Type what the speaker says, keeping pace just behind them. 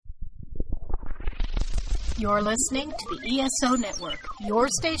You're listening to the ESO Network, your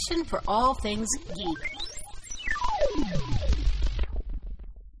station for all things geek.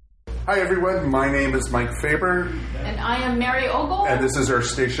 Hi everyone, my name is Mike Faber. And I am Mary Ogle. And this is our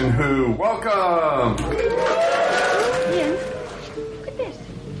station Who. Welcome! Ian, look at this.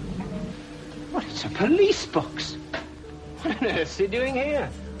 What, it's a police box. What on earth is he doing here?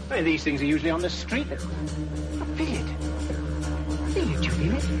 I mean, these things are usually on the street. Oh, feel it. Feel it, you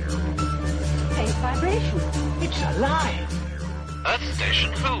feel it? Faint vibration. It's alive. Earth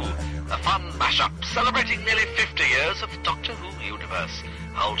Station Who, a fun mashup celebrating nearly 50 years of Doctor Who universe.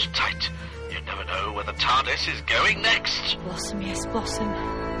 Hold tight. You never know where the TARDIS is going next. Blossom, yes, blossom.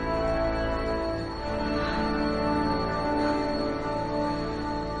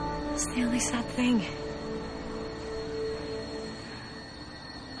 That's the only sad thing.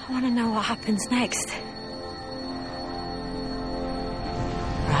 I want to know what happens next.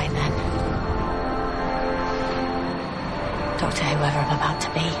 Right then. Doctor, whoever I'm about to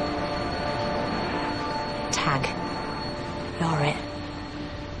be. Tag. You're it.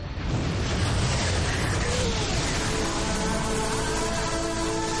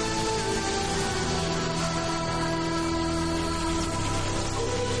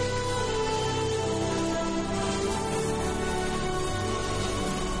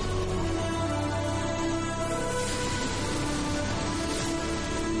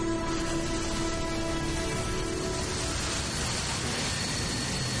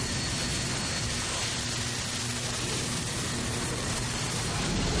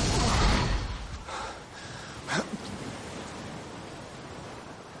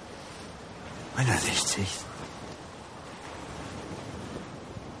 I know these teeth.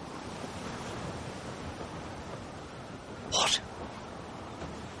 What?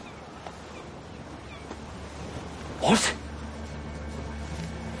 What?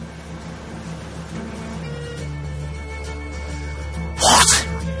 What?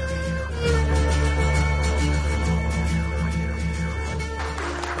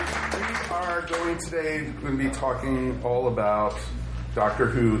 We are going to be talking all about Doctor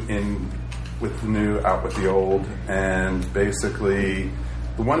Who with the new, out with the old, and basically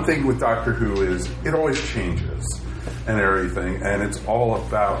the one thing with Doctor Who is it always changes and everything, and it's all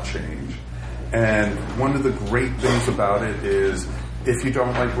about change. And one of the great things about it is if you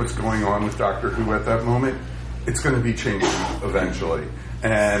don't like what's going on with Doctor Who at that moment, it's going to be changing eventually.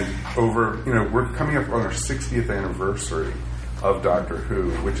 And we're coming up on our 60th anniversary of Doctor Who,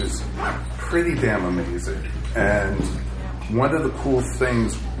 which is pretty damn amazing. And one of the cool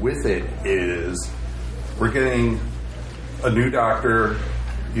things with it is we're getting a new Doctor,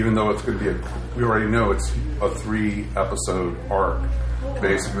 even though it's going to be we already know it's a 3-episode arc,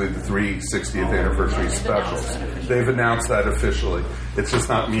 basically the 3 60th anniversary specials. They've announced that officially. It's just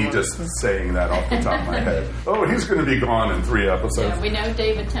not me just saying that off the top of my head. Oh, he's going to be gone in 3 episodes. Yeah, we know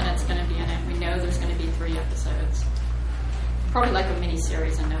David Tennant's going to be in it. We know there's going to be 3 episodes. Probably like a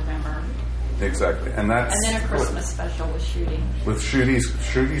mini-series in November. Exactly, and then a Christmas special with Ncuti. With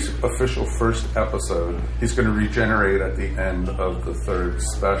Ncuti's official first episode, he's going to regenerate at the end of the 3rd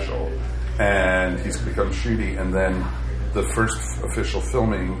special, and he's going to become Ncuti. And then the first official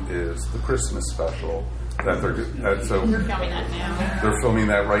filming is the Christmas special. They're filming that now. They're filming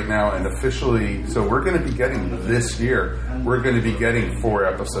that right now, and officially, so we're going to be getting this year. We're going to be getting 4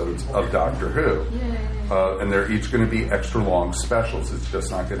 episodes of Doctor Who, and they're each going to be extra long specials. It's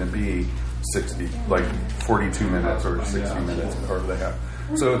just not going to be 42 minutes or 60 minutes, however they have.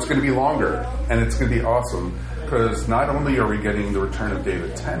 So it's going to be longer, and it's going to be awesome, because not only are we getting the return of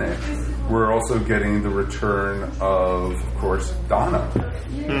David Tennant, we're also getting the return of course, Donna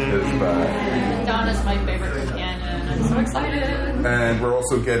is back. Donna's my favorite companion. I'm so excited. And we're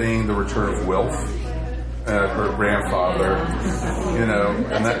also getting the return of Wilf, her grandfather, and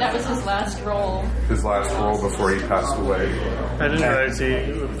that was his last role. His last role before he passed away. I didn't realize he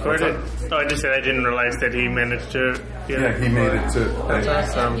recorded. I just said I didn't realize that he managed to. Yeah, he made it to. That's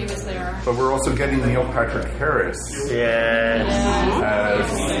awesome. He was there. But we're also getting Neil Patrick Harris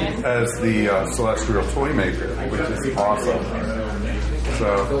as the Celestial Toy Maker, which is awesome.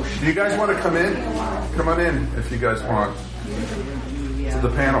 So, do you guys want to come in? Come on in if you guys want to the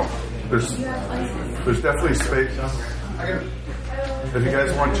panel. There's definitely space. If you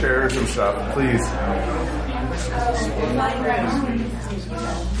guys want chairs and stuff, please.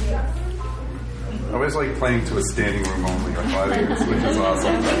 I always like playing to a standing room only audience, which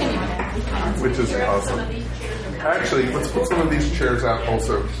is awesome. Actually, let's put some of these chairs out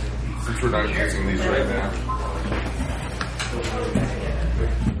also, since we're not using these right now.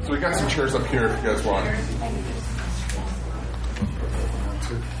 So we got some chairs up here if you guys want.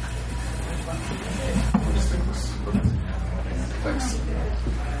 Thanks.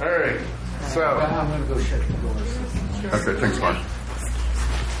 All right. So. I'm going to go check the doors. Okay. Thanks, Mark.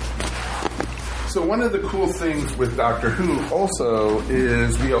 So one of the cool things with Doctor Who also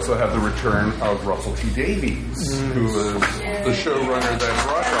is we also have the return of Russell T Davies, who was the showrunner that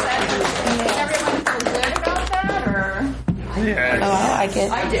brought Doctor Who. Does everyone feel good about that, or? Yes. Oh, I like it.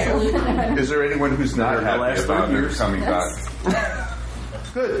 I do. Is there anyone who's not happy about their coming back?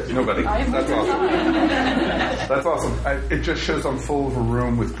 Good. Nobody. That's awesome. That's awesome. It just shows I'm full of a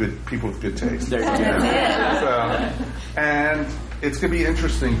room with good people with good taste. There you go. So, and it's going to be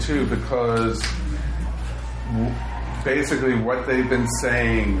interesting too because basically what they've been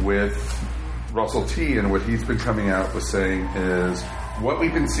saying with Russell T and what he's been coming out with saying is what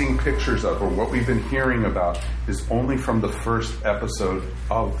we've been seeing pictures of or what we've been hearing about is only from the first episode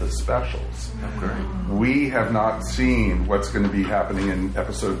of the specials. Okay. We have not seen what's going to be happening in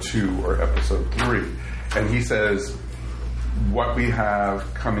episode 2 or episode 3. And he says what we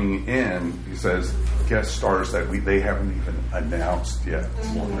have coming in, he says guest stars that they haven't even announced yet,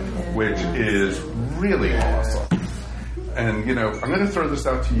 which is really awesome. And, you know, I'm going to throw this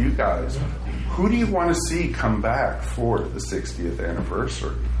out to you guys. Who do you want to see come back for the 60th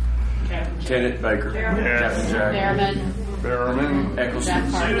anniversary? Kenneth Baker. Captain Jack. Berriman.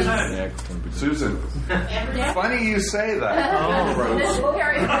 Eccleston. Susan. Funny you say that.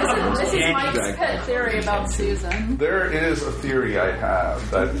 This is Mike's pet theory about Susan. There is a theory I have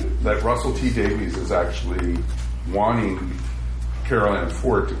that Russell T Davies is actually wanting Carol Ann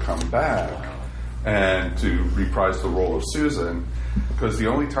Ford to come back and to reprise the role of Susan, because the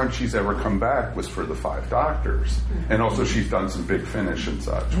only time she's ever come back was for the 5 Doctors. And also she's done some Big Finish and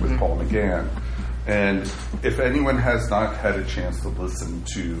such with Paul McGann. And if anyone has not had a chance to listen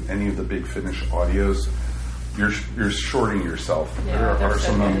to any of the Big Finish audios, you're shorting yourself. Yeah, there are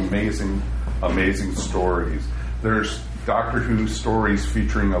some good. amazing stories. There's Doctor Who stories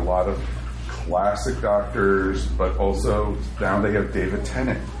featuring a lot of classic doctors, but also now they have David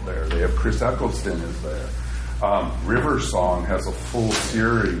Tennant there. They have Chris Eccleston is there. River Song has a full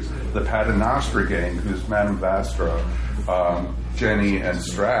series. The Paternoster Gang, who's Madame Vastra, Jenny, and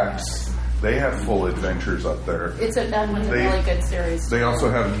Strax, they have full adventures up there. That one's a really good series. They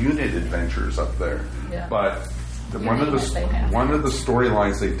also have unit adventures up there. Yeah. But one of the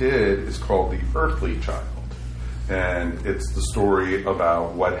storylines they did is called The Earthly Child. And it's the story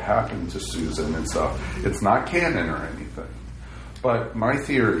about what happened to Susan and stuff. It's not canon or anything. But my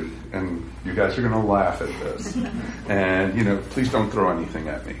theory, and you guys are going to laugh at this, and, you know, please don't throw anything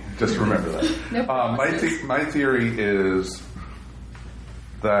at me. Just remember that. My theory is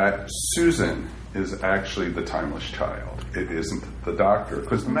that Susan is actually the timeless child. It isn't the Doctor.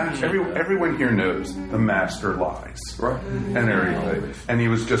 Because everyone here knows the Master lies. Right. And everything. And he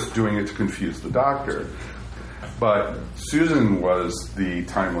was just doing it to confuse the Doctor. But Susan was the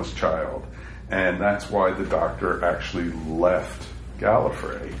timeless child. And that's why the Doctor actually left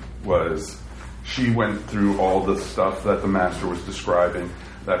Gallifrey, was she went through all the stuff that the Master was describing.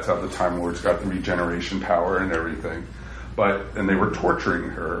 That's how the Time Lords got the regeneration power and everything. And they were torturing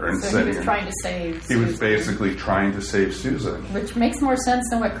her and so he was trying to save Susan. He was basically trying to save Susan. Which makes more sense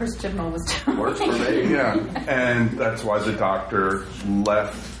than what Chris Chibnall was doing. Works for me. Yeah, and that's why the Doctor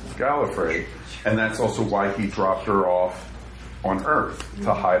left Gallifrey. And that's also why he dropped her off on Earth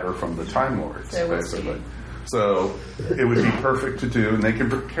to hide her from the Time Lords, basically. So it would be perfect to do. And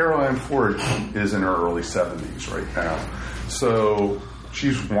Carol Ann Ford is in her early 70s right now. So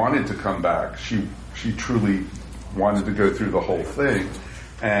she's wanted to come back. She truly wanted to go through the whole thing.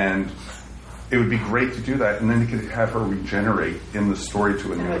 And it would be great to do that. And then you could have her regenerate in the story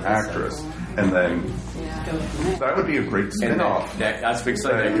to a new actress. And then that would be a great spin-off. That's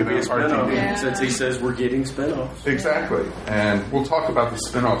exciting. That could be a spin-off. Since he says we're getting spin-offs. Exactly. And we'll talk about the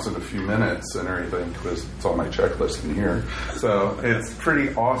spin-offs in a few minutes and everything, because it's on my checklist in here. So it's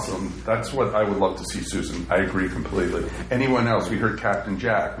pretty awesome. That's what I would love to see, Susan. I agree completely. Anyone else? We heard Captain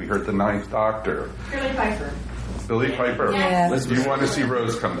Jack. We heard the 9th Doctor. Billy Piper. Yes. You want to see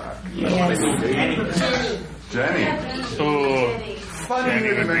Rose come back? Yes. Jenny. Oh. Funny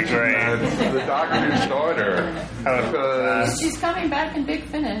you to mention that. The Doctor's daughter. She's coming back in Big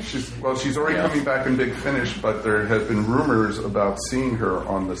Finish. She's already coming back in Big Finish, but there have been rumors about seeing her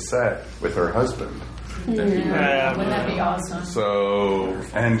on the set with her husband. Wouldn't that be awesome? So,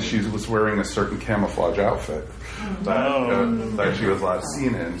 and she was wearing a certain camouflage outfit that she was last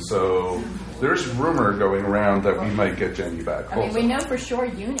seen in. So there's rumor going around that we might get Jenny back. I mean, we know for sure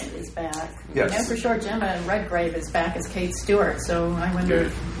Unit is back. Yes. We know for sure Gemma Redgrave is back as Kate Stewart. So I wonder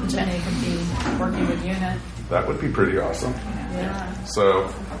if Jenny could be working with Unit. That would be pretty awesome. Yeah.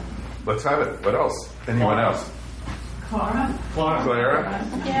 So let's have it. What else? Anyone else? Clara?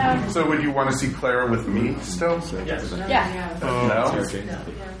 Yeah. So would you want to see Clara with me still? Yes. Yeah. No?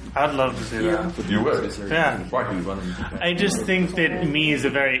 I'd love to see that. You would? Yeah. Why? I just think that Me is a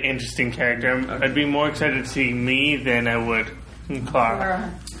very interesting character. I'd be more excited to see Me than I would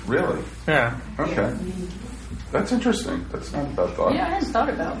Clara. Really? Yeah. Okay. That's interesting. That's not a bad thought. Yeah, I hadn't thought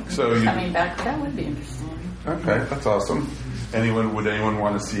about coming back, but that would be interesting. Okay, that's awesome. Would anyone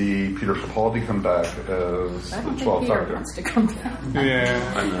want to see Peter Capaldi come back as I the don't 12th think Peter Doctor? wants to come back.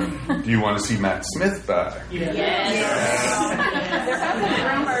 Yeah. Do you want to see Matt Smith back? Yes. There have been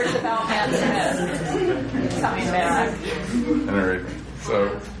rumors about Matt Smith coming back. And everything.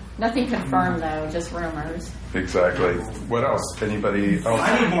 So, Nothing confirmed, though, just rumors. exactly. What else? Anybody else?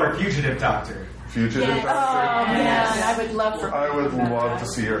 I need more Fugitive Doctor. Fugitive Oh, Doctor? man, I would love for I would her to come love back. to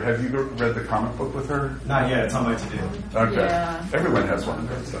see her. Have you read the comic book with her? Not yet. It's on my to-do. Okay. Yeah. Everyone has one of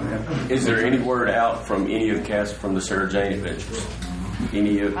those. So, yeah. Is there any word out from any of the cast from the Sarah Jane Adventures?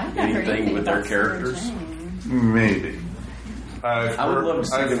 Anything with their characters? Maybe. I would love to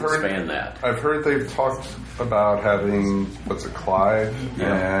see them expand that. I've heard they've talked about having, Clive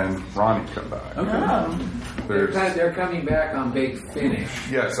and Ronnie come back. Okay. They're coming back on Big Finish.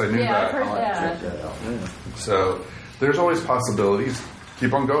 Yes, I knew Yeah, that. I've heard that. Check that out. So there's always possibilities.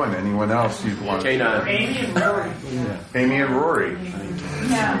 Keep on going. Anyone else you'd want? K9. Amy and Rory. Amy and Rory.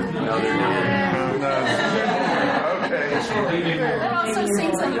 Yeah. No, they're not. No. Okay. That also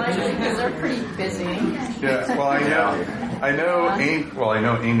seems unlikely because they're pretty busy. Yeah. Well, I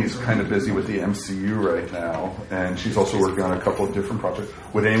know Amy's kind of busy with the MCU right now, and she's also working on a couple of different projects.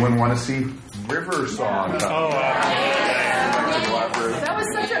 Would anyone want to see River Song? Oh, That was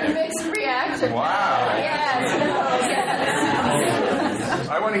such a mixed reaction. Wow. Yes. No, yes.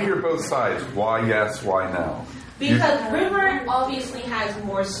 I want to hear both sides. Why yes? Why no? Because River obviously has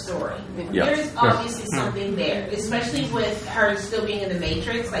more story. Yeah. There's obviously something there, especially with her still being in the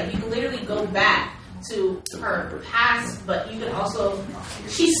Matrix. Like, you can literally go back to her past, but you can also,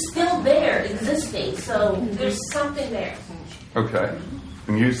 she's still there existing, so there's something there. Okay.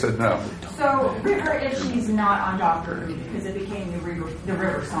 And you said no. So River, if she's not on Doctor Who, because it became the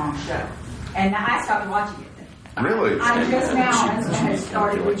River Song show, and I stopped watching it. Really? I just now has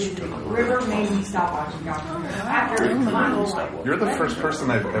started with River made me stop watching Doctor Who after my whole life. You're the first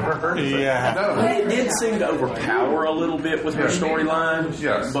person I've ever heard of it. Yeah. No. It did seem to overpower a little bit with her storyline.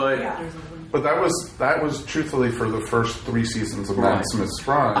 Yes. But that was truthfully for the first 3 seasons of Matt Smith's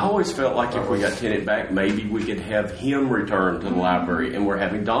run. I always felt like if we got Tennant back, maybe we could have him return to the library, and we're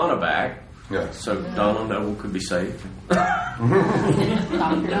having Donna back. Yes. So Donna Noble could be saved. That's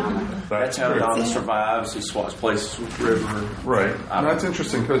how true. Donna survives. He swaps places with River. Right. And that's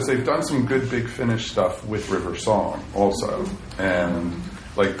interesting because they've done some good Big Finish stuff with River Song also. And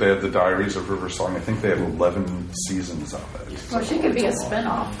like they have the Diaries of River Song. I think they have 11 seasons of it. Well, she could be a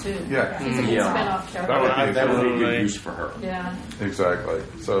spin-off, too. Yeah. She's a good spin-off character. That would be a good use for her. Yeah. Exactly.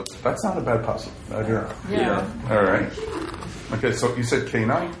 So that's not a bad idea. Yeah. All right. Okay, so you said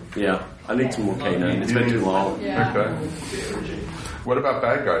K9? Yeah. I need some more K9. It's been too long. Yeah. Okay. What about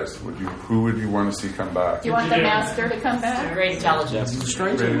bad guys? Who would you want to see come back? Do you want the Master to come back? Great intelligence.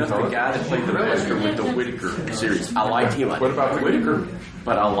 Strangely enough, the guy that played the Master with the Whitaker series, I liked him. What about the Whitaker?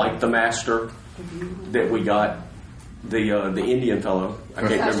 But I liked the Master that we got. The Indian fellow. I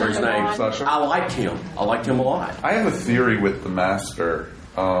can't remember his name. Sasha? I liked him. I liked him a lot. I have a theory with the Master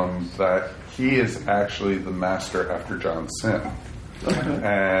that he is actually the Master after John Sim.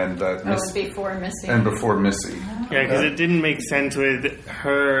 And that before Missy. And before Missy. Yeah, because it didn't make sense with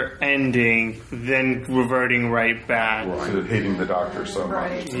her ending, then reverting right back. To hating the Doctor so much.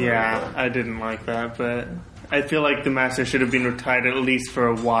 Right. Yeah, I didn't like that, but I feel like the Master should have been retired at least for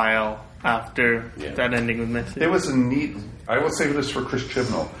a while after that ending with Missy. It was a neat... I will say this for Chris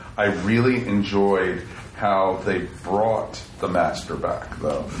Chibnall. I really enjoyed how they brought the Master back,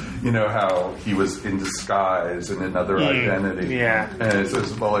 though. You know, how he was in disguise and another identity. Yeah. And it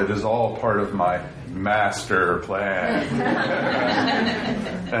says, well, it is all part of my master plan.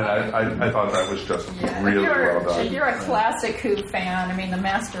 And I thought that was just really well done. If you're a classic Who fan, I mean, the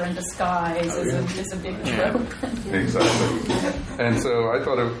Master in disguise is a big trope. Exactly. And so I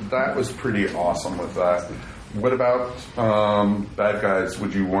thought that was pretty awesome with that. What about bad guys?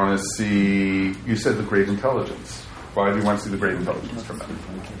 Would you want to see... You said the Great Intelligence. Why do you want to see the Great Intelligence come back?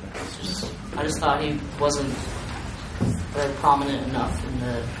 I just thought he wasn't very prominent enough in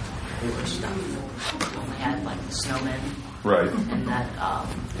the newer stuff. We only had, like, the snowmen. Right. And that,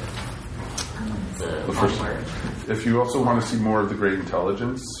 the first. If you also want to see more of the Great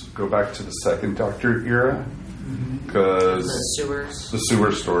Intelligence, go back to the second Doctor era. Because the sewers. The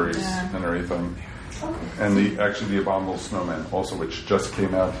sewer stories and everything. And the Abominable Snowman also, which just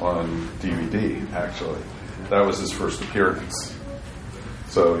came out on DVD, actually. That was his first appearance.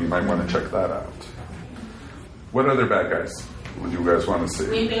 So you might want to check that out. What other bad guys would you guys want to see?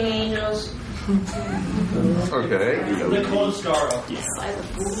 Weeping Angels. Okay. Nicole Scarrow. Yes.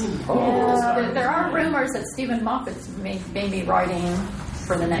 Oh. There are rumors that Stephen Moffat's maybe writing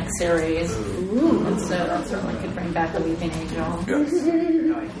for the next series. And so that certainly could bring back the Weeping Angel. Yes.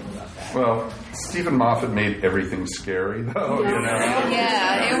 Well, Stephen Moffat made everything scary, though.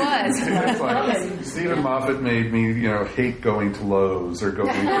 Yeah, it was. It's like, Stephen Moffat made me, hate going to Lowe's or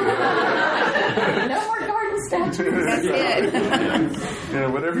going to... No more garden statues. That's it.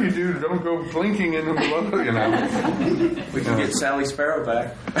 Whatever you do, don't go blinking into the Lowe's, We can get Sally Sparrow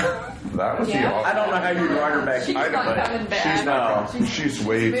back. That would be awesome. I don't know how you brought her back. She's not coming back. She's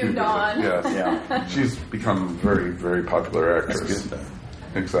way too moved on. Yes. Yeah. She's become a very, very popular actress. That's good, though.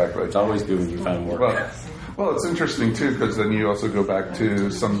 Exactly. It's always good when you find work. Well, it's interesting, too, because then you also go back to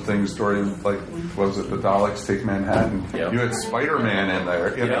some things during, like, what was it, the Daleks Take Manhattan? Yep. You had Spider-Man in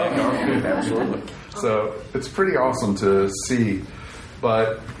there. Absolutely. So it's pretty awesome to see.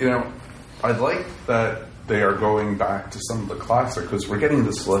 But, I'd like that they are going back to some of the classic, because we're getting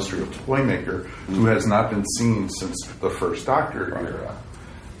the Celestial Toymaker, who has not been seen since the first Doctor era.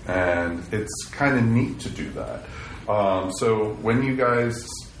 And it's kind of neat to do that. So when you guys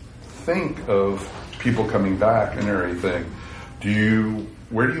think of people coming back and everything,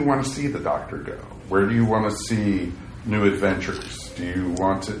 where do you want to see the Doctor go? Where do you want to see new adventures? Do you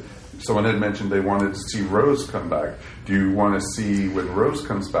want to... Someone had mentioned they wanted to see Rose come back. Do you want to see, when Rose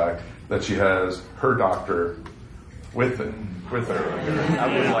comes back, that she has her Doctor with her? I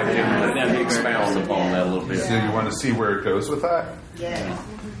would like to expound upon that a little bit. So you want to see where it goes with that? Yeah.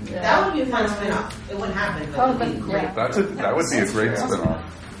 That would be a fun spin-off. It wouldn't happen, but it would be great. That would be a great spin-off.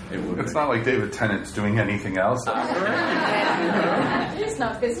 It's not like David Tennant's doing anything else. He's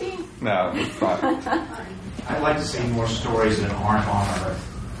not busy. No, it's not. I'd like to see more stories that aren't on Earth.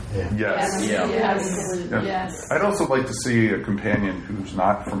 Yes. Yes. I'd also like to see a companion who's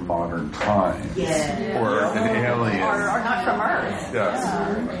not from modern times. Or an alien. Or not from Earth. Yes.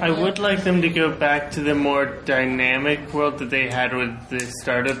 I would like them to go back to the more dynamic world that they had with the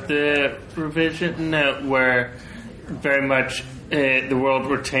start of the revision, where very much the world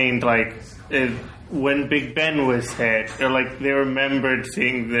retained, when Big Ben was hit, or they remembered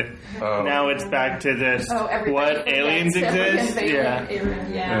seeing that. Now it's back to this. What, aliens exist?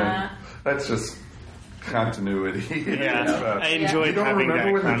 Yeah. That's just continuity. Yeah, I enjoyed you don't having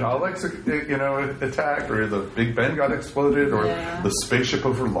remember when that the Daleks, attacked, or the Big Ben got exploded, or the spaceship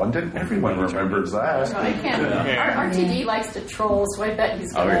over London? Everyone remembers that. I can. RTD likes to troll, so I bet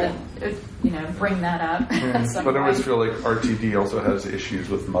he's going to, bring that up. But I always feel like RTD also has issues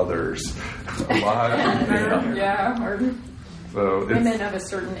with mothers a lot. So women of a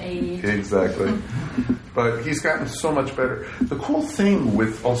certain age. Exactly. But he's gotten so much better. The cool thing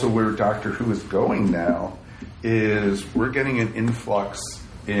with also where Doctor Who is going now is we're getting an influx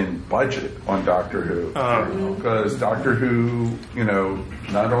in budget on Doctor Who. Because Doctor Who,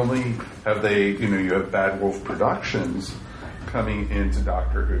 not only have they, you have Bad Wolf Productions coming into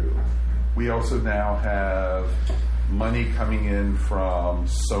Doctor Who, we also now have money coming in from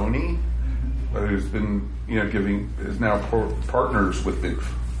Sony, who's been, is now partners with Big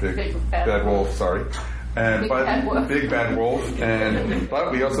Bad Wolf, sorry. And Big Bad Wolf,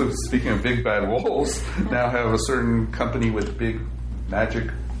 but we also, speaking of Big Bad Wolves, now have a certain company with big magic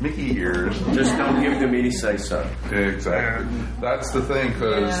Mickey ears. Just don't give them any say-so. Exactly. That's the thing,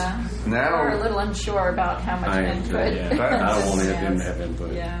 because now we're a little unsure about how much input. I don't want them to have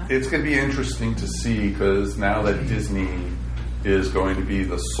input. It's going to be interesting to see, because now that Disney is going to be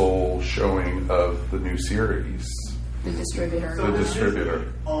the sole showing of the new series. The distributor. The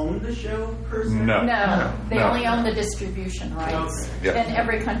distributor. Own the show per se? No. They only own the distribution rights. Okay. And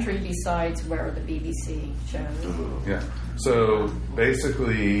every country decides where the BBC shows. Yeah. So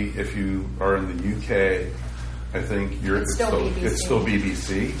basically, if you are in the UK, I think it's still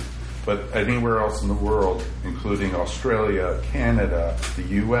BBC. But anywhere else in the world, including Australia, Canada, the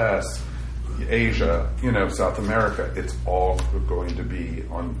US, Asia, South America, it's all going to be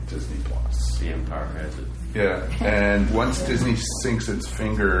on Disney Plus. The Empire has it. Yeah, and once Disney sinks its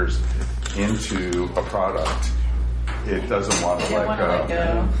fingers into a product, it doesn't want to let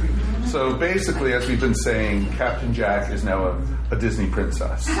go. So basically, as we've been saying, Captain Jack is now a Disney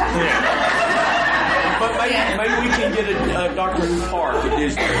princess. But maybe we can get a Doctor Who park at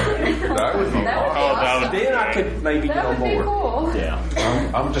Disney. That would be awesome. Then I could maybe get on board. Cool.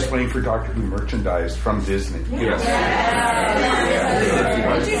 Yeah. I'm just waiting for Doctor Who merchandise from Disney. Did you notice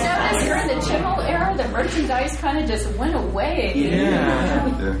during the Chibnall era voice kind of just went away.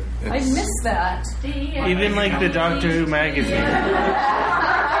 Yeah. I missed that. Even like the Doctor Who magazine.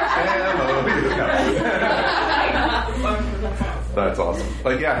 That's awesome.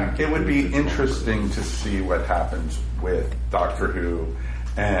 But yeah, it would be interesting to see what happens with Doctor Who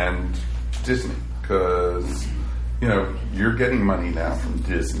and Disney, because you're getting money now from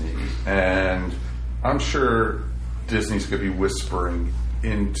Disney, and I'm sure Disney's going to be whispering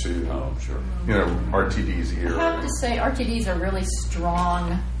into RTD's ear. I have to say, RTD's a really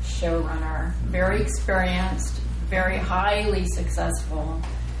strong showrunner, very experienced, very highly successful.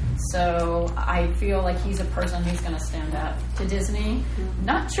 So I feel like he's a person who's going to stand up to Disney.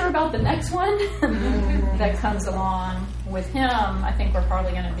 Not sure about the next one that comes along with him. I think we're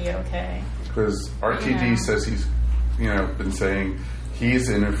probably going to be okay. Because RTD says he's, been saying he's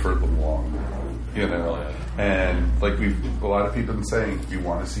in it for the long run, and like a lot of people have been saying, you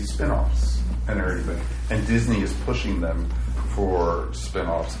want to see spin-offs and everything, and Disney is pushing them for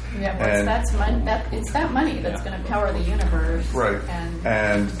spin-offs. Yeah, it's that money that's going to power the universe. Right.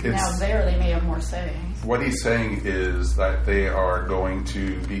 And it's, now they may have more say. What he's saying is that they are going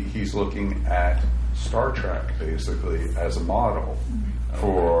to be, he's looking at Star Trek, basically, as a model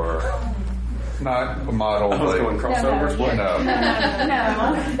for... Not a model like crossovers. No,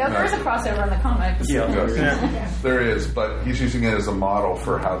 there is a crossover in the comics. Yeah, there is, but he's using it as a model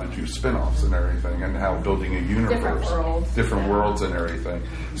for how to do spin-offs and everything, and how building a universe, different worlds and everything.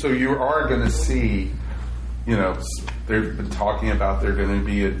 So you are going to see, they've been talking about they're going to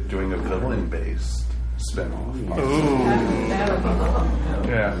be doing a villain-based spin-off.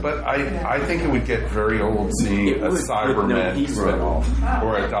 Yeah, but I think it would get very old seeing a Cybermen spin-off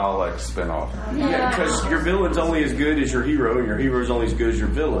or a Dalek spin-off. Yeah, because your villain's only as good as your hero, and your hero's only as good as your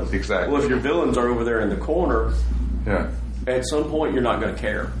villain. Exactly. Well, if your villains are over there in the corner, at some point you're not going to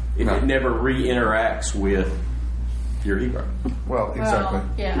care. It never re-interacts with your hero. Well, exactly. Well,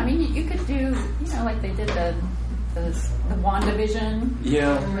 yeah, I mean, you could do, like they did the WandaVision.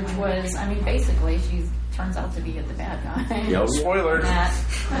 Yeah. Which was, I mean, basically, she turns out to be the bad guy. Yep. Spoilers. Watch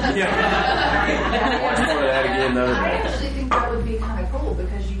more of that again, though. I actually think that would be kind of cool,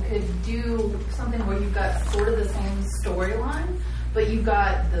 because you could do something where you've got sort of the same storyline, but you've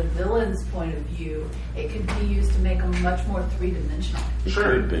got the villain's point of view. It could be used to make them much more three-dimensional.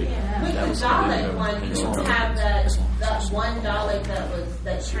 Sure, it'd be. Yeah. With the Dalek one, you can have that one Dalek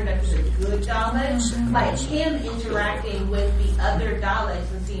that turned out to be a good Dalek, like him interacting with the other Daleks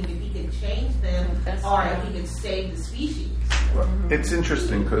and seeing if he could change them or if he could save the species. It's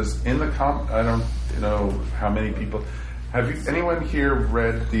interesting because in the I don't know how many people have anyone here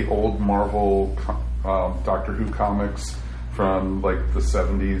read the old Marvel Doctor Who comics from like the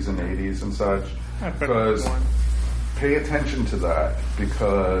 70s and 80s and such? Because pay attention to that,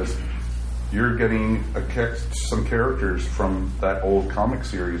 because you're getting some characters from that old comic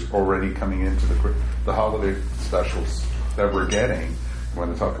series already coming into the holiday specials that we're getting. You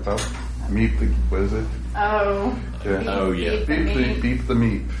want to talk about what is it? Oh. Yeah. Beep the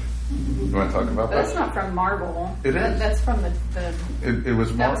Meep. You want to talk about that? That's not from Marvel. It is. That's from the it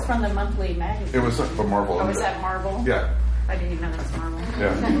was that was from the monthly magazine. It was from Marvel. Oh, was that Marvel? Yeah. I didn't even know that was Marvel.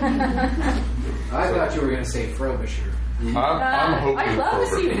 Yeah. I thought you were going to say Frobisher. I'm hoping I'd love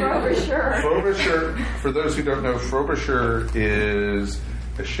to see Frobisher. Frobisher, for those who don't know, Frobisher is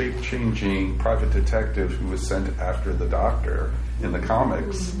a shape-changing private detective who was sent after the Doctor in the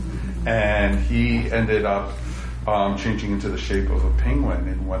comics, and he ended up changing into the shape of a penguin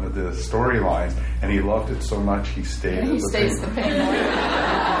in one of the storylines, and he loved it so much he stayed and as a penguin.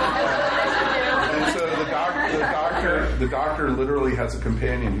 And so the doctor literally has a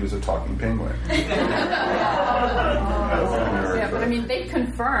companion who's a talking penguin. Yeah, but I mean, they've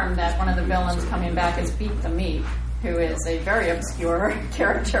confirmed that one of the villains coming back is Beep the Meep, who is a very obscure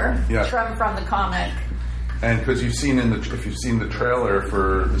character from the comic. And because if you've seen the trailer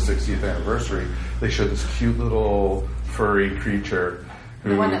for the 60th anniversary, they showed this cute little furry creature.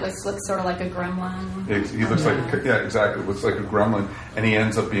 The one that looks sort of like a gremlin. He looks like exactly. Looks like a gremlin, and he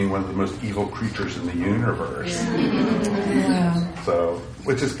ends up being one of the most evil creatures in the universe. Yeah. So,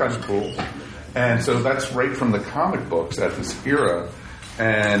 which is kind of cool. And so that's right from the comic books at this era.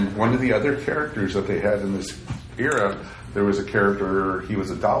 And one of the other characters that they had in this era, there was a character. He was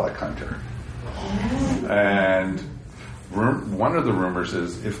a Dalek hunter, and one of the rumors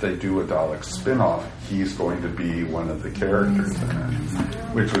is if they do a Dalek spin-off, he's going to be one of the characters in it,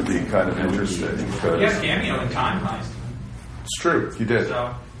 which would be kind of interesting. He has cameo in Time Heist. It's true, he did.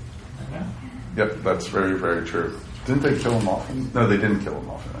 So, yeah. Yep, that's very, very true. Didn't they kill him off? No, they didn't kill him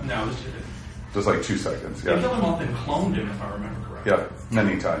off. No, it was just like 2 seconds. They killed him off and cloned him, if I remember correctly. Yeah,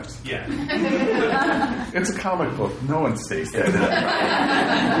 many times. Yeah. It's a comic book. No one stays dead.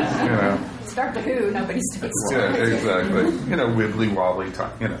 You know. It's Doctor Who. Nobody stays Yeah, dead. exactly. You know, wibbly wobbly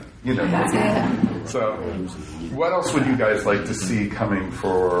time. You know. So, what else would you guys like to see coming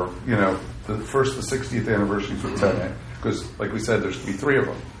for the 60th anniversaries with Tennant? Because, like we said, there's going to be 3 of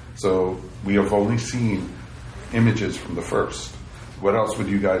them. So we have only seen images from the first. What else would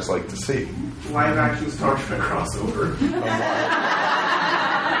you guys like to see? Live action Star Trek crossover.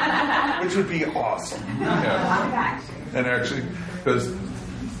 Which would be awesome. Yeah. And actually, because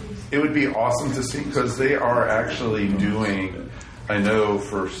it would be awesome to see, because they are actually doing, I know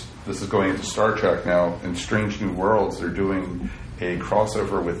this is going into Star Trek now, in Strange New Worlds, they're doing a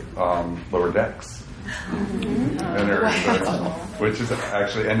crossover with Lower Decks. And which is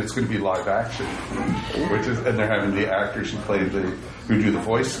actually, and it's going to be live action, and they're having the actors who do the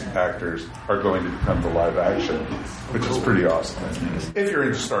voice actors are going to become the live action, which is pretty awesome. If you're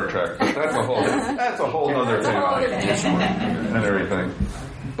into Star Trek, but that's a whole other thing and everything.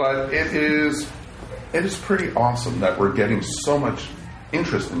 But it is pretty awesome that we're getting so much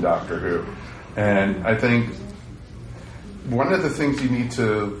interest in Doctor Who, and I think one of the things you need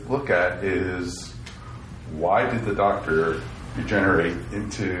to look at is, why did the Doctor regenerate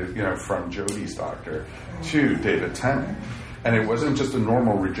into, from Jodie's Doctor to David Tennant? And it wasn't just a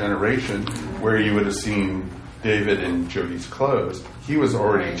normal regeneration where you would have seen David in Jodie's clothes. He was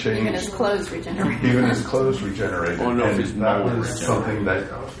already changed. Even his clothes regenerated. Even his clothes regenerated. Oh, no, and that was something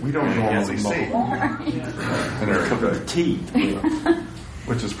that we don't normally see. And everything.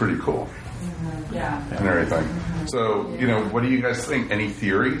 Which is pretty cool. Yeah. And everything. So, what do you guys think? Any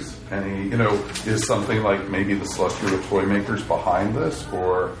theories? Is something like maybe the Celestial Toy Makers behind this?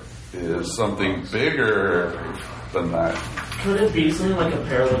 Or is something bigger than that? Could it be something like a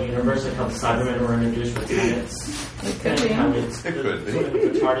parallel universe, like how the Cybermen were introduced with planets? It could be. It could be. Sort of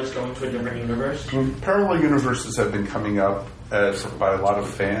the TARDIS going to a different universe? Parallel universes have been coming up by a lot of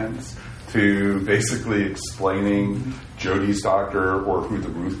fans to basically explaining Jodie's Doctor, or who the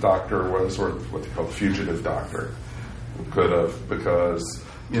Ruth Doctor was, or what they call the Fugitive Doctor. Could have, because,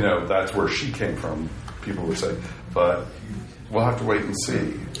 that's where she came from, people would say. But we'll have to wait and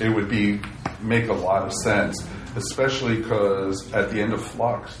see. It would make a lot of sense, especially because at the end of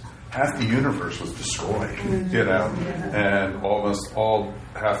Flux, half the universe was destroyed, and almost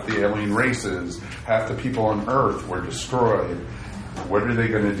half the alien races, half the people on Earth were destroyed. What are they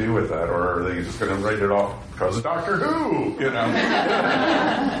going to do with that? Or are they just going to write it off because of Doctor Who?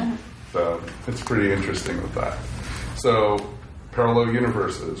 So it's pretty interesting with that. So, parallel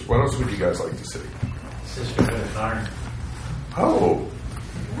universes. What else would you guys like to see? Sisterhood of Karn. Oh.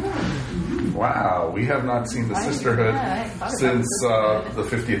 Wow. We have not seen the Sisterhood since the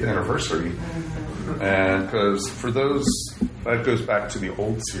 50th anniversary. And because for those, that goes back to the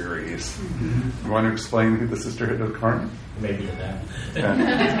old series. You want to explain who the Sisterhood of Karn? Maybe that.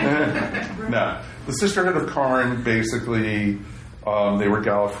 No. The Sisterhood of Karn, basically, they were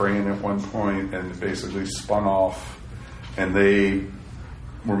Gallifreyan at one point and basically spun off, and they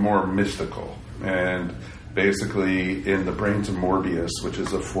were more mystical. And basically, in The Brains of Morbius, which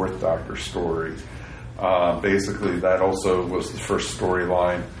is a 4th Doctor story, basically that also was the first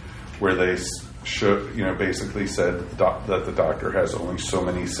storyline where they basically said that the Doctor has only so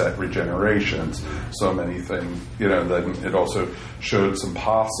many set regenerations, so many things. Then it also showed some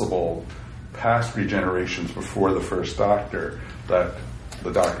possible past regenerations before the first Doctor that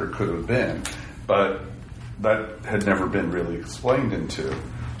the Doctor could have been, but that had never been really explained into.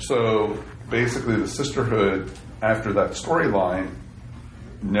 So basically, the Sisterhood, after that storyline,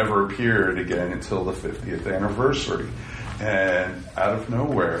 never appeared again until the 50th anniversary, and out of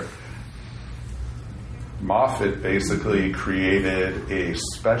nowhere, Moffat basically created a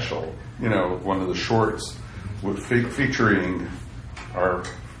special, one of the shorts featuring our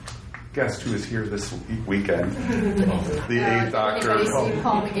guest who is here this weekend, the 8th Doctor,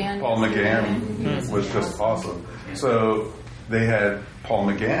 Paul McGann. Paul McGann was just awesome. So they had Paul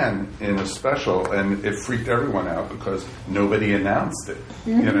McGann in a special, and it freaked everyone out because nobody announced it,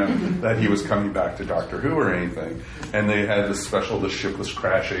 that he was coming back to Doctor Who or anything. And they had this special, The Ship Was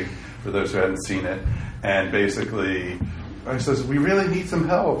Crashing, for those who hadn't seen it. And basically, I says, we really need some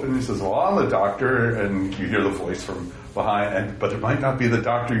help. And he says, well, I'm the Doctor. And you hear the voice from behind, but it might not be the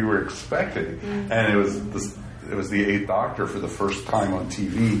Doctor you were expecting. And it was the 8th Doctor for the first time on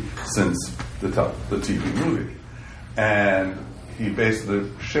TV since the TV movie. And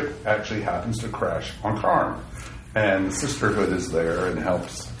the ship actually happens to crash on Karn. And the Sisterhood is there and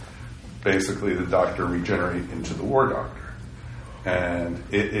helps basically the Doctor regenerate into the War Doctor. And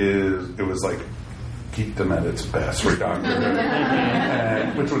it was like geekdom at its best for Doctor Who,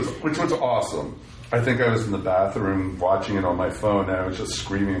 and, which was awesome. I think I was in the bathroom watching it on my phone, and I was just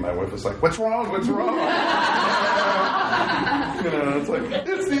screaming. My wife was like, "What's wrong? What's wrong?" It's like,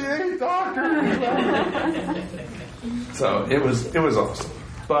 it's the 8th Doctor. So it was awesome.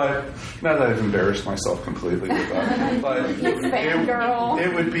 But now that I've embarrassed myself completely with that, but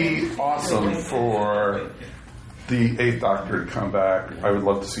it would be awesome for the 8th Doctor to come back. I would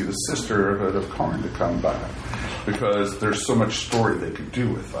love to see the sisterhood of Karn to come back, because there's so much story they could do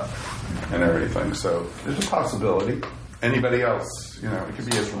with that and everything. So there's a possibility. Anybody else? It could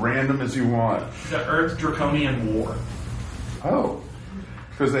be as random as you want. The Earth Draconian War. Oh.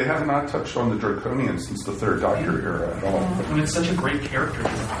 Because they have not touched on the Draconians since the 3rd Doctor era at all. And it's such a great character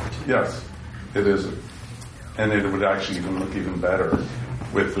design. Yes, it is. And it would actually even look even better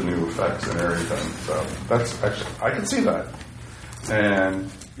with the new effects and everything. So that's actually, I can see that. And,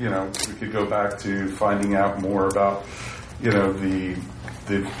 we could go back to finding out more about, the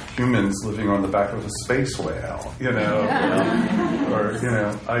humans living on the back of a space whale, or,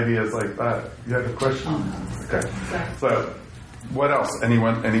 ideas like that. You had a question? Okay. So, what else?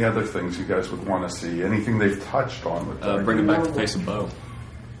 Any other things you guys would want to see? Anything they've touched on with that? Bring it back to Face of Bo.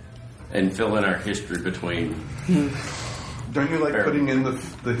 And fill in our history between... Don't you like putting in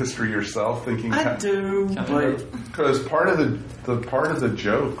the history yourself? Thinking I do, because part of the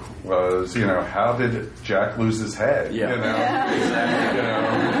joke was, how did Jack lose his head? Yeah.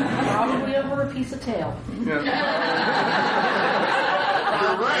 Exactly. Probably over a piece of tail. Yeah.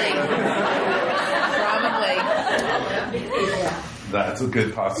 You're right. Probably. That's a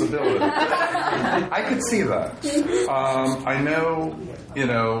good possibility. I could see that. I know,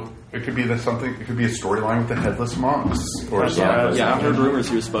 it could be something. It could be a storyline with the headless monks or something. Yeah, I've heard rumors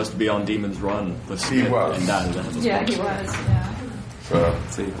he was supposed to be on Demon's Run. He was. And died of the headless Yeah, monks.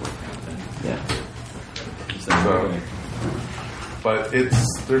 he was. Yeah. So, but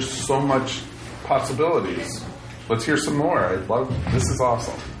there's so much possibilities. Let's hear some more. This is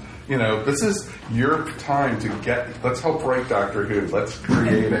awesome. This is your time to let's help write Doctor Who. Let's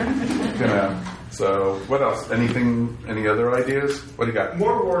create it. So, what else? Any other ideas? What do you got?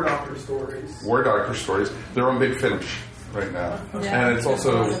 More War Doctor stories. War Doctor stories. They're on Big Finish right now. Yeah. And it's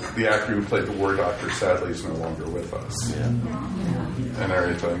also the actor who played the War Doctor, sadly, is no longer with us. Yeah. And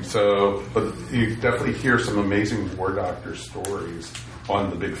everything. So, but you definitely hear some amazing War Doctor stories on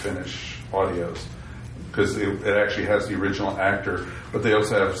the Big Finish audios. Because it actually has the original actor, but they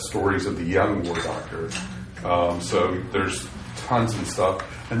also have stories of the young War Doctor. So there's tons and stuff,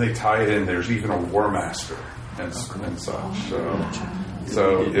 and they tie it in. There's even a War Master and such.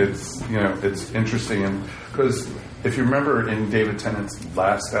 So it's it's interesting, and because if you remember in David Tennant's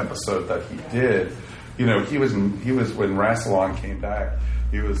last episode that he did, he was when Rassilon came back,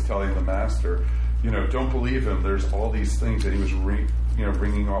 he was telling the Master, don't believe him. There's all these things, and he was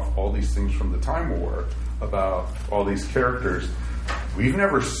bringing off all these things from the Time War about all these characters. We've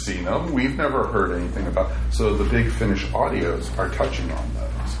never seen them. We've never heard anything about. So the Big Finish audios are touching on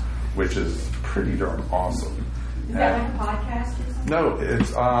those, which is pretty darn awesome. Is that like a podcast or something? No,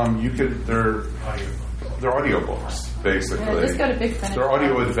 it's they're audiobooks basically. Yeah, just go to Big Finish. They're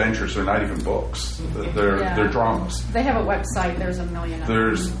audio adventures. They're not even books. They're dramas. They have a website. There's a million of them.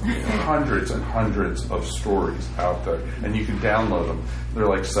 There's hundreds and hundreds of stories out there, and you can download them. They're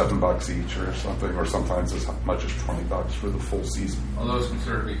like $7 each or something, or sometimes as much as $20 for the full season. Are those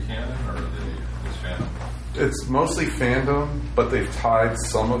considered to be canon, or are they just fandom? It's mostly fandom, but they've tied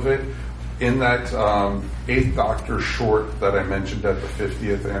some of it in that 8th Doctor short that I mentioned at the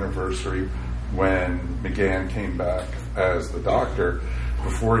 50th anniversary when McGann came back as the Doctor.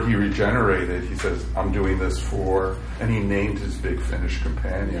 Before he regenerated, he says, I'm doing this for, and he named his Big Finish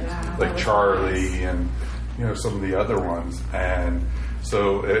companions, like Charlie and some of the other ones. And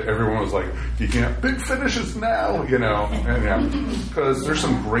so everyone was like, you can have Big Finishes now, because there's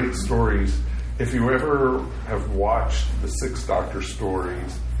some great stories. If you ever have watched the 6th Doctor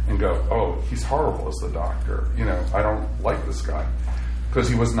stories and go, oh, he's horrible as the Doctor, I don't like this guy, because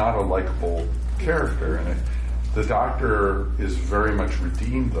he was not a likable character in it. The Doctor is very much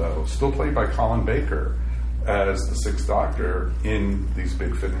redeemed, though, still played by Colin Baker as the 6th Doctor in these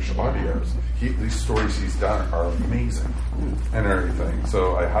Big Finish audios. These stories he's done are amazing and everything,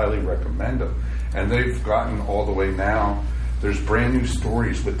 so I highly recommend them. And they've gotten all the way now. There's brand new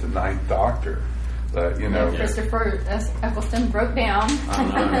stories with the 9th Doctor that, Christopher Eccleston broke down.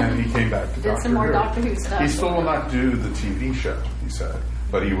 And he came back to did Doctor some more Who. Doctor Who stuff. He still will not do the TV show, he said.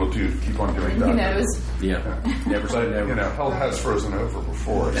 But he will keep on doing Who Doctor knows? Yeah. Never say never. Hell has frozen over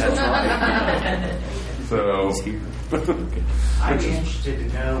before. That's right. So, I'd be interested to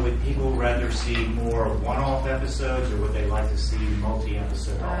know, would people rather see more one-off episodes, or would they like to see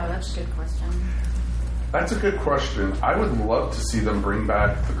multi-episode? That's a good question. that's a good question. I would love to see them bring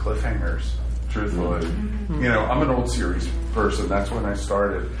back the cliffhangers, truthfully. You know, I'm an old series person. That's when I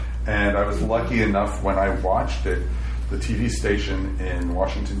started. And I was lucky enough when I watched it, the TV station in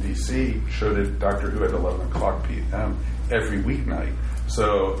Washington, D.C. showed it Doctor Who at 11 o'clock p.m. every weeknight.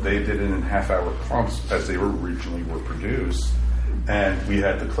 So they did it in half-hour clumps as they originally were produced. And we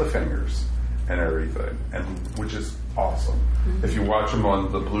had the cliffhangers and everything, and which is awesome. If you watch them on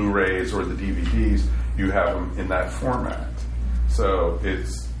the Blu-rays or the DVDs, you have them in that format. So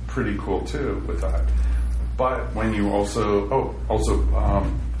it's pretty cool, too, with that. But when you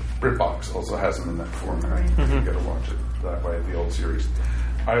BritBox also has them in that format. You got to watch it that way, the old series.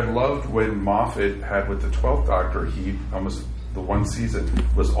 I loved when Moffat had with the 12th Doctor, he almost, the one season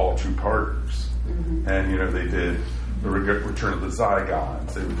was all two-parters. And, you know, they did the Return of the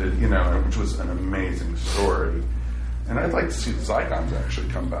Zygons. They did, you know, which was an amazing story. And I'd like to see the Zygons actually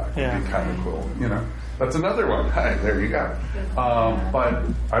come back. It'd be kind of cool, you know. That's another one. Hey, there you go. But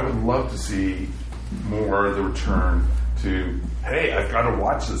I would love to see more of the return to, hey, I've got to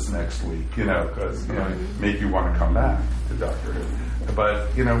watch this next week, you know, because, you know, make you want to come back to Doctor Who.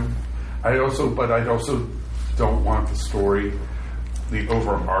 But, you know, I also don't want the story, the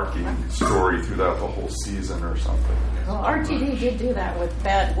overarching story throughout the whole season or something. Well, RTD did do that with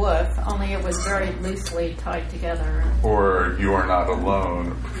Bad Wolf, only it was very loosely tied together. Or You Are Not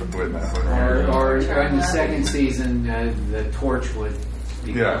Alone with that. Or in the second season, the Torchwood.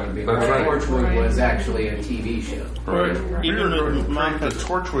 Yeah, that's right. Torchwood was actually a TV show. Right. Even with Moffat, the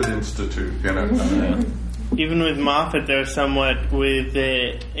Torchwood Institute, you know. Even with Moffat, there was somewhat with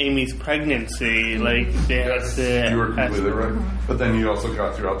Amy's pregnancy, like they had to. You were completely right. But then you also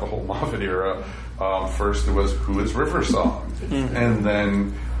got throughout the whole Moffat era. First, it was Who is River Song, and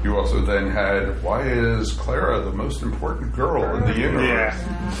then you also then had Why is Clara the most important girl in the universe?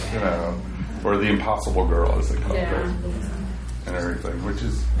 You know, or the impossible girl, as they call her. And everything, which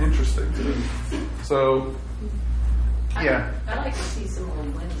is interesting too. So, yeah. I'd like to see some more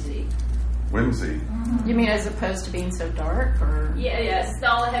whimsy. Whimsy. You mean as opposed to being so dark, or? Yes,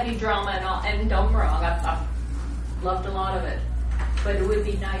 all the heavy drama and all. And don't get me wrong, I've loved a lot of it, but it would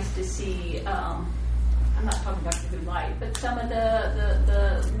be nice to see. I'm not talking about the good light, but some of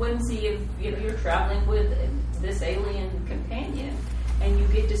the whimsy of, you know, you're traveling with this alien companion, and you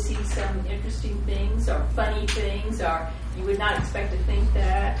get to see some interesting things or funny things, or you would not expect to think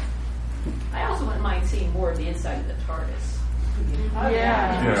that. I also wouldn't mind seeing more of the inside of the TARDIS.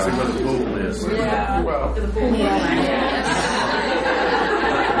 Yeah. See where the pool is. Yeah. Well, the pool.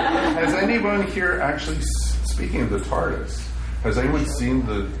 Has anyone here actually, speaking of the TARDIS, has anyone seen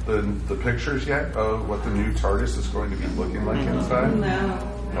the pictures yet of what the new TARDIS is going to be looking like inside? No.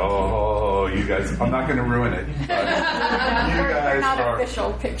 Oh, you guys! I'm not going to ruin it. You guys not are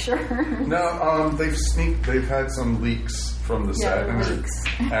official picture. No, they've had some leaks from the set,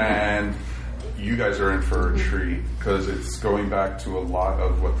 and you guys are in for a treat because it's going back to a lot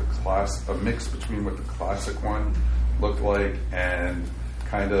of what a mix between what the classic one looked like and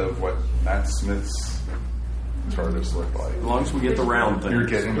kind of what Matt Smith's TARDIS looked like. As long as we get the round things. You're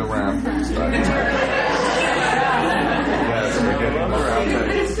getting the round things. Yes, we're getting the round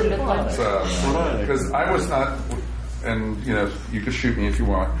things. Because I was not, and you know, you can shoot me if you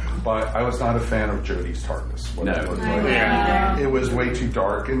want, but I was not a fan of Jodie's TARDIS. What it looked like. It was way too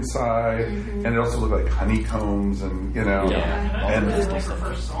dark inside, and it also looked like honeycombs, and you know. And I don't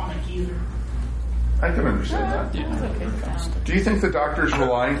prefer Sonic either. I can understand that. Do you think the Doctor's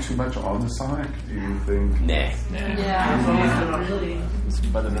relying too much on the Sonic? Do you think? Nah. Yeah. It's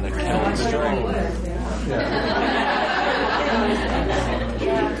better than a killing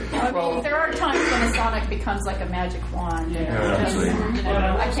Well, there are times when a Sonic becomes like a magic wand.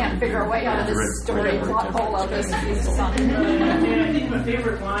 I can't figure a way out of this story plot hole of this piece of Sonic. I think my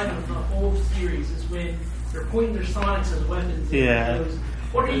favorite line of the whole series is when they're pointing their Sonics as weapons. Yeah.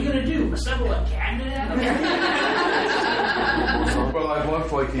 What are you going to do? Assemble a cabinet out of it? Well, I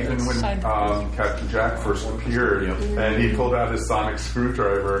loved like even when Captain Jack first appeared, and he pulled out his sonic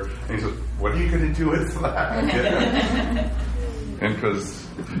screwdriver, and he said, "What are you going to do with that?" And because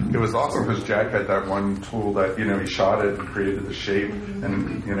it was awesome, because Jack had that one tool that he shot it and created the shape,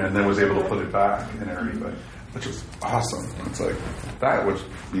 and and then was able to put it back and everything, which was awesome. It's like that would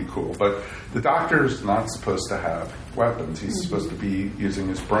be cool, but the Doctor's not supposed to have weapons. He's supposed to be using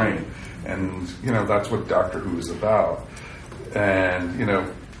his brain, and that's what Doctor Who is about. And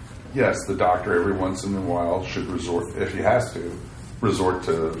yes, the Doctor every once in a while should resort, if he has to, resort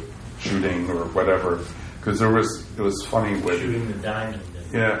to shooting or whatever Because it was funny with shooting the diamond.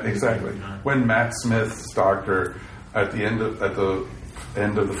 Yeah, exactly. When Matt Smith's doctor at the end of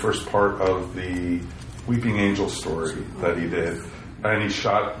the first part of the Weeping Angel story that he did, and he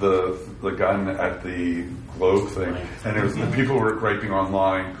shot the gun at the globe thing, and it was the people were griping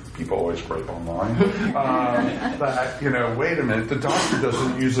online. People always gripe online. That wait a minute, the doctor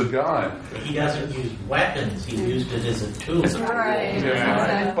doesn't use a gun. He doesn't use weapons. He used it as a tool. Right.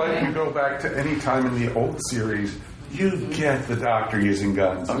 Yeah. But you go back to any time in the old series, you get the doctor using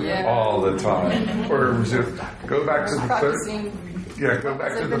guns all the time. Or go back to the third. Yeah, go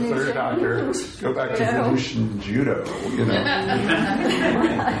back to the third doctor. Go back to Venetian judo.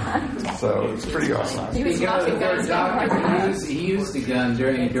 So it's pretty awesome. Speaking of the third doctor, he used a gun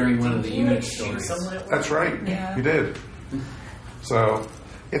during one of the unit stories. That's right. Yeah. He did. So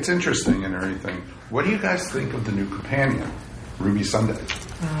it's interesting and everything. What do you guys think of the new companion, Ruby Sunday?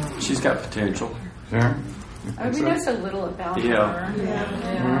 She's got potential. Yeah. We know so little about her.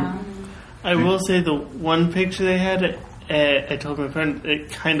 Yeah. I will say the one picture they had, I told my friend,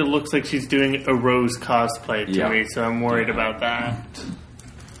 it kind of looks like she's doing a Rose cosplay to me, so I'm worried about that.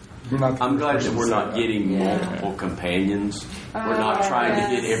 I'm glad that we're not getting multiple companions. We're not trying to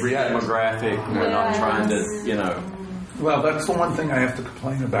get every demographic. We're not trying to, Well, that's the one thing I have to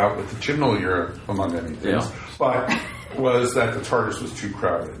complain about with the Chibnall era, among many things. But was that the TARDIS was too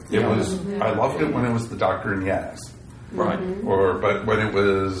crowded. It was. I loved it when it was the Doctor and Yaz, right? But when it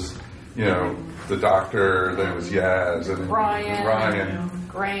was, the Doctor, then it was Yaz, and then Ryan,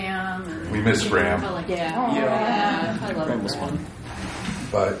 Graham. And we miss Graham. I love Graham was fun.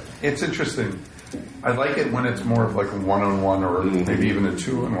 But it's interesting. I like it when it's more of like a one-on-one or maybe even a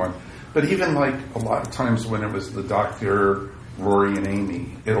two-on-one. But even like a lot of times when it was the Doctor, Rory, and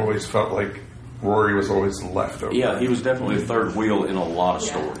Amy, it always felt like Rory was always left over. Yeah, he was definitely a third wheel in a lot of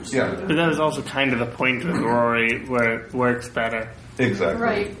stories. Yeah. But that was also kind of the point with Rory where it works better.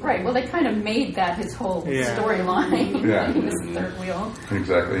 Exactly. Right. Well, they kind of made that his whole storyline. Yeah. He was the third wheel.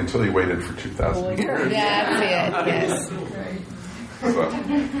 Exactly. Until he waited for 2,000 years. That's it. Yes. So,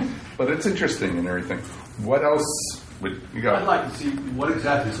 but it's interesting and everything. What else would you got? I'd like to see what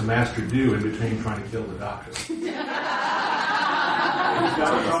exactly does the Master do in between trying to kill the Doctor.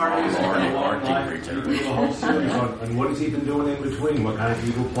 And what has he been doing in between? What kind of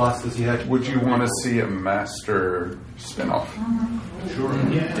evil plots does he have? Would you want to see a Master spinoff? Sure.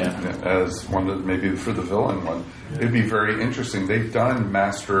 Yeah. As one that maybe for the villain one, it'd be very interesting. They've done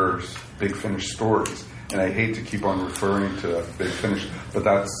Master's Big Finish stories, and I hate to keep on referring to Big Finish, but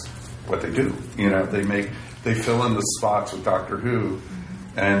that's what they do. They fill in the spots with Doctor Who,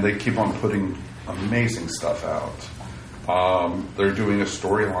 and they keep on putting amazing stuff out. They're doing a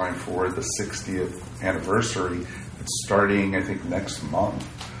storyline for the 60th anniversary. It's starting, I think, next month.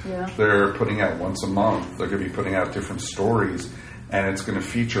 Yeah. They're putting out once a month. They're going to be putting out different stories, and it's going to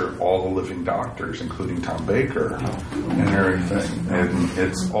feature all the living Doctors, including Tom Baker and everything. And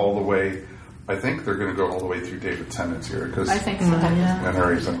it's all the way. I think they're going to go all the way through David Tennant's here, I think so. Yeah. and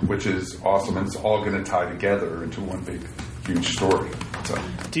everything, which is awesome. And it's all going to tie together into one big, huge story. So.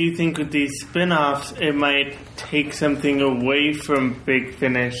 Do you think with these spin-offs, it might take something away from Big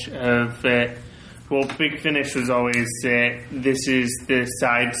Finish of Big Finish was always this is the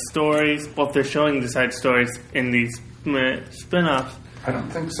side stories. Well, they're showing the side stories in these spin-offs. I don't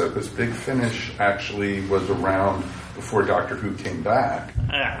think so, because Big Finish actually was around before Doctor Who came back.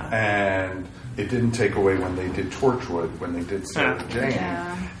 And it didn't take away when they did Torchwood, when they did Sarah Jane.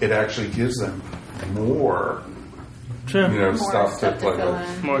 Yeah. It actually gives them more, more stuff to play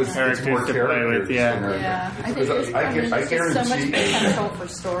with. More characters to play with, Yeah. I think I there's just so much guarantee. potential for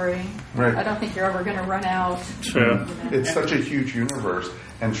story. Right. I don't think you're ever going to run out. True. It's such a huge universe.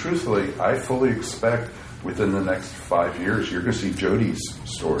 And truthfully, I fully expect within the next 5 years, you're going to see Jodie's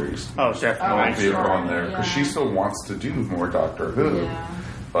stories. Oh, definitely. Be on there, because she still wants to do more Doctor Who. Yeah.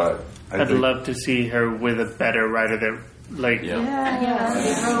 But I'd love to see her with a better writer that, like... They wrote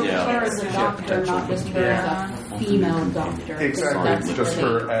her as a doctor, not just her as a female doctor. Exactly, just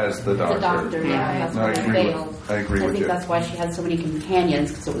her as the doctor. The doctor, that's No, I what agree failed. with, I agree I with think you. that's why she had so many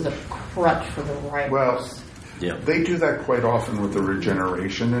companions, because it was a crutch for the writers. Well, they do that quite often with the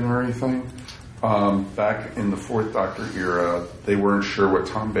regeneration and everything. Back in the Fourth Doctor era, they weren't sure what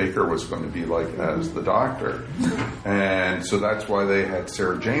Tom Baker was going to be like as the Doctor. And so that's why they had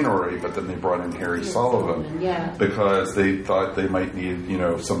Sarah Jane already, but then they brought in Harry Sullivan. Because they thought they might need,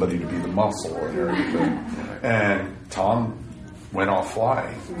 somebody to be the muscle and everything. And Tom went off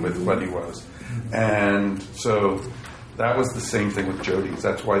flying with what he was. And so that was the same thing with Jodie's.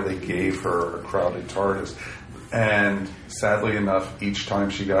 That's why they gave her a crowded TARDIS. And sadly enough, each time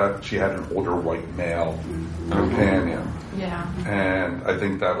she had an older white male companion. Yeah. And I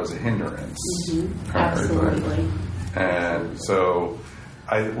think that was a hindrance. Absolutely. And so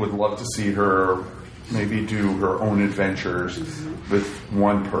I would love to see her maybe do her own adventures with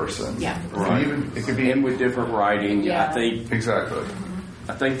one person. Yeah. Right. It could be and with different writing. Yeah. I think exactly.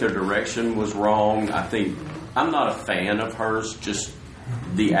 I think their direction was wrong. I think I'm not a fan of hers, just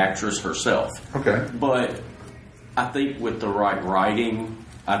the actress herself. Okay. But I think with the right writing,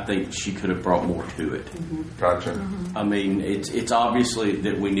 I think she could have brought more to it. Gotcha. I mean, it's obviously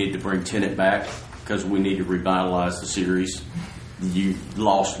that we need to bring Tennant back because we need to revitalize the series. You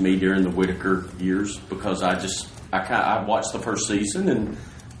lost me during the Whittaker years because I watched the first season and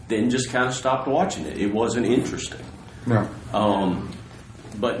then just kind of stopped watching it. It wasn't interesting. No.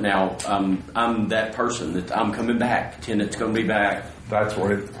 But now I'm that person that I'm coming back. Tennant's going to be back. That's why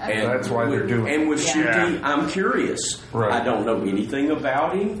they're doing it. And with Shuti, I'm curious. Right. I don't know anything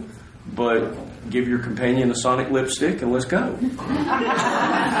about him, but give your companion a Sonic lipstick and let's go.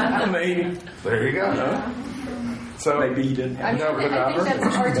 I mean, there you go. So maybe he didn't. I think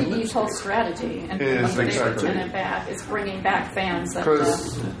that's RTD's whole strategy, and is exactly Tennant back. It's bringing back fans.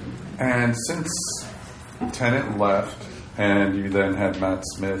 And since Tennant left, and you then had Matt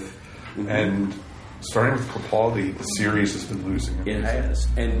Smith, and starting with Capaldi, the series has been losing. It has,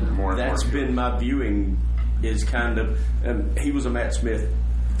 and that's been my viewing. Is kind of he was a Matt Smith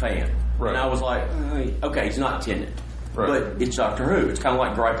fan, and I was like, okay, he's not Tennant, but it's Doctor Who. It's kind of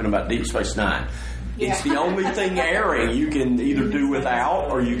like griping about Deep Space Nine. It's the only thing airing you can either do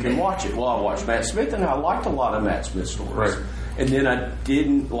without or you can watch it. Well, I watched Matt Smith, and I liked a lot of Matt Smith stories. Right. And then I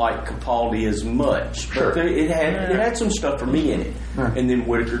didn't like Capaldi as much, but it had some stuff for me in it. And then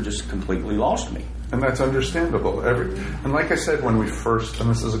Whittaker just completely lost me. And that's understandable. And like I said when we first, and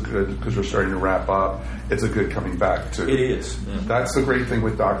this is a good, because we're starting to wrap up, it's a good coming back to. It is. That's the great thing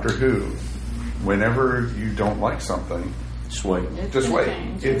with Doctor Who. Whenever you don't like something, just wait.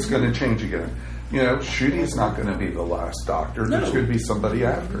 It's going to change again. You know, Shuti's not going to be the last Doctor. No. There's going to be somebody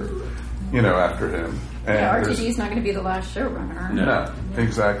after him. And RTD's not going to be the last showrunner. No,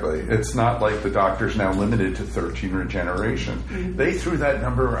 exactly. It's not like the Doctor's now limited to 13 regeneration. They threw that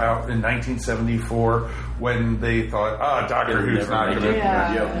number out in 1974 when they thought, Doctor Who's not going to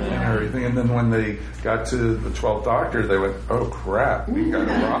and everything. And then when they got to the 12th Doctor, they went, oh crap, we got a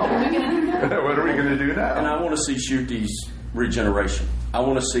problem. What are we going to do now? And I want to see Shuti's regeneration. I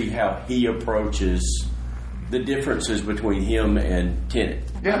want to see how he approaches the differences between him and Tennant.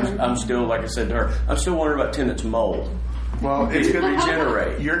 Yeah. I'm still, like I said to her, I'm still wondering about Tennant's mole. Well, it's going to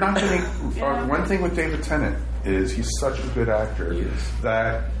regenerate. You're not going to. One thing with David Tennant is he's such a good actor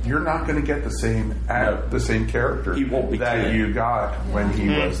that you're not going to get the same character that you got when he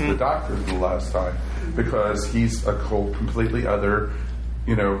was the Doctor the last time, because he's a completely other.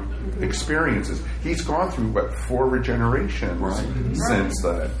 Experiences. He's gone through 4 regenerations since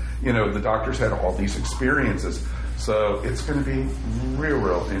then. The Doctor's had all these experiences, so it's going to be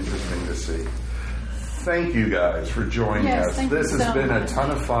real interesting to see. Thank you guys for joining us. This has been a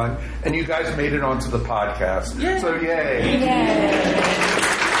ton of fun, and you guys made it onto the podcast. Yay. So yay!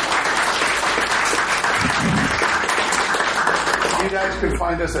 You guys can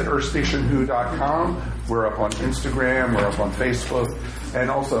find us at earthstationwho.com. We're up on Instagram. We're up on Facebook. And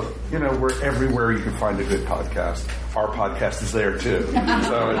also, we're everywhere you can find a good podcast. Our podcast is there, too.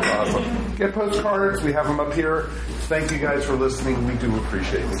 So it's awesome. Get postcards. We have them up here. Thank you guys for listening. We do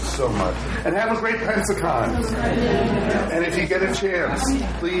appreciate it so much. And have a great Pensacon. And if you get a chance,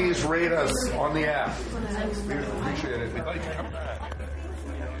 please rate us on the app. We appreciate it. We'd like to come back.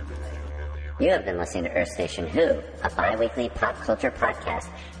 You have been listening to Earth Station Who, a bi-weekly pop culture podcast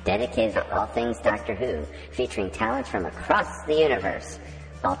dedicated to all things Doctor Who, featuring talents from across the universe.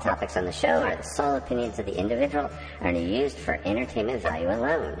 All topics on the show are the sole opinions of the individual and are used for entertainment value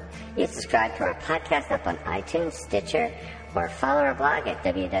alone. You subscribe to our podcast up on iTunes, Stitcher, or follow our blog at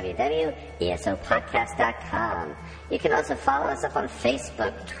www.esopodcast.com. You can also follow us up on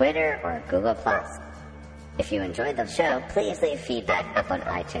Facebook, Twitter, or Google+. If you enjoyed the show, please leave feedback up on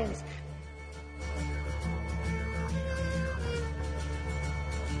iTunes.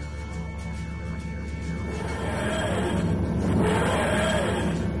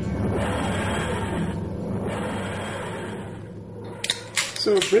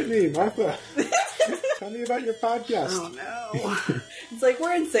 So, Brittany, Martha, tell me about your podcast. Oh, no. It's like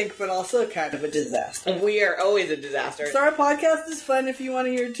we're in sync, but also kind of a disaster. We are always a disaster. So our podcast is fun if you want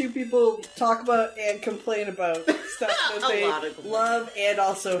to hear two people talk about and complain about stuff that they love and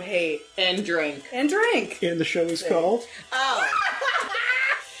also hate. And drink. And drink. And the show is called? Oh.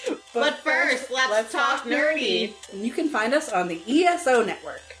 But first, let's talk nerdy. And you can find us on the ESO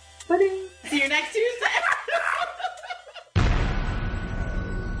Network. See you next Tuesday.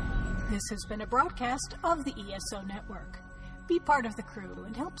 This has been a broadcast of the ESO Network. Be part of the crew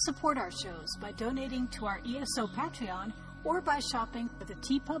and help support our shows by donating to our ESO Patreon or by shopping at the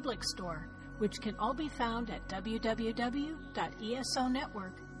TeePublic store, which can all be found at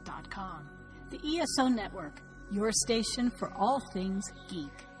www.esonetwork.com. The ESO Network, your station for all things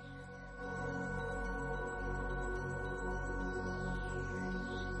geek.